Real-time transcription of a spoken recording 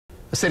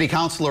city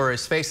councilor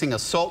is facing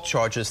assault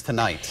charges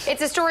tonight.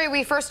 It's a story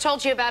we first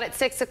told you about at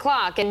 6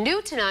 o'clock. And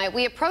new tonight,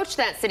 we approached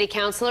that city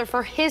councilor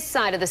for his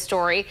side of the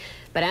story.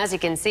 But as you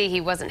can see, he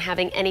wasn't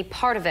having any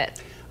part of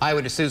it.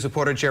 Eyewitness News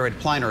reporter Jared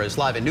Pliner is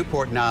live in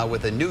Newport now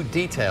with the new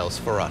details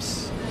for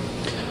us.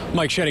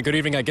 Mike Shannon, good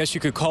evening. I guess you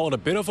could call it a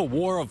bit of a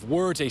war of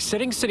words. A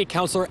sitting city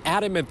councilor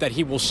adamant that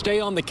he will stay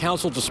on the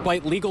council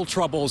despite legal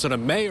troubles, and a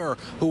mayor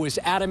who is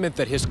adamant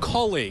that his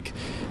colleague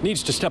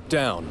needs to step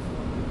down.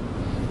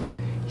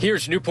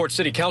 Here's Newport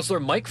City Councilor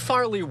Mike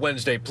Farley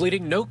Wednesday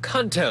pleading no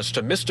contest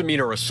to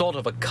misdemeanor assault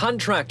of a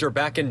contractor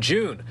back in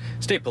June.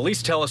 State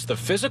police tell us the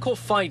physical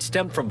fight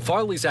stemmed from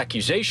Farley's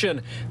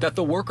accusation that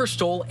the worker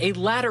stole a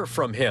ladder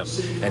from him.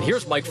 And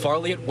here's Mike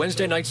Farley at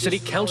Wednesday night City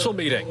Council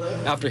meeting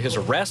after his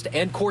arrest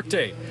and court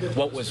date.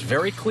 What was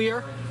very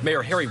clear,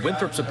 Mayor Harry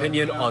Winthrop's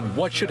opinion on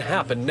what should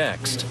happen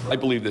next. I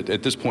believe that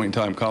at this point in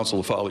time,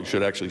 Councilor Farley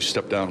should actually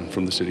step down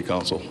from the city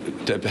council.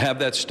 To have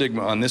that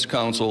stigma on this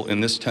council in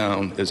this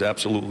town is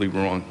absolutely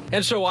wrong.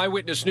 And so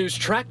Eyewitness News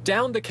tracked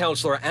down the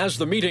councilor as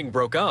the meeting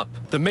broke up.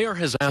 The mayor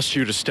has asked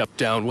you to step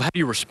down. How do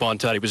you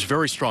respond to that? He was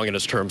very strong in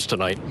his terms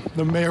tonight.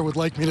 The mayor would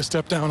like me to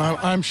step down,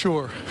 I'm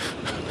sure.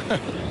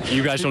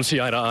 You guys don't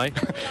see eye to eye?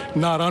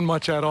 Not on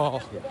much at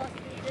all.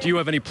 Do you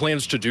have any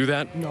plans to do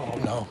that?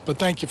 No, but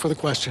thank you for the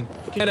question.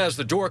 And as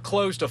the door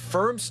closed, a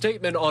firm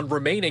statement on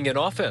remaining in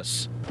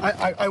office.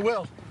 I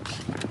will.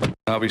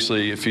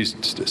 Obviously, if he's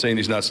saying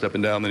he's not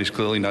stepping down, then he's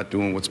clearly not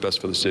doing what's best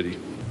for the city.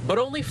 But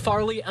only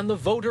Farley and the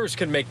voters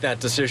can make that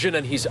decision,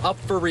 and he's up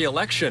for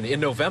re-election in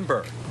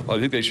November. Well, I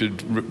think they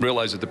should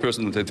realize that the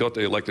person that they thought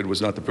they elected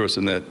was not the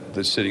person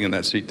that's sitting in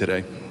that seat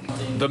today.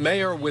 The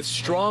mayor with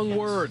strong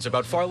words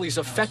about Farley's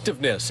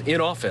effectiveness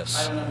in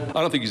office.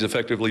 I don't think he's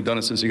effectively done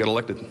it since he got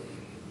elected.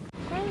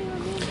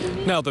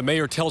 Now, the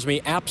mayor tells me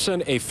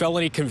absent a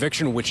felony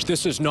conviction, which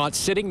this is not,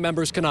 sitting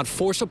members cannot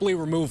forcibly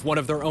remove one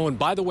of their own.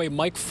 By the way,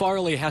 Mike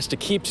Farley has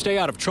to stay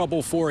out of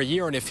trouble for a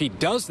year, and if he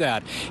does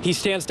that, he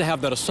stands to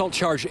have that assault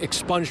charge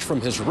expunged from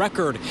his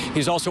record.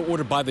 He's also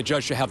ordered by the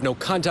judge to have no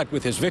contact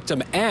with his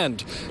victim and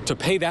to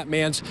pay that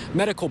man's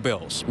medical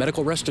bills,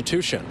 medical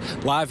restitution.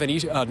 Live in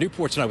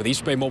Newport tonight with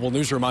East Bay Mobile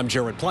Newsroom, I'm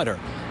Jared Pliner,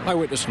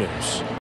 Eyewitness News.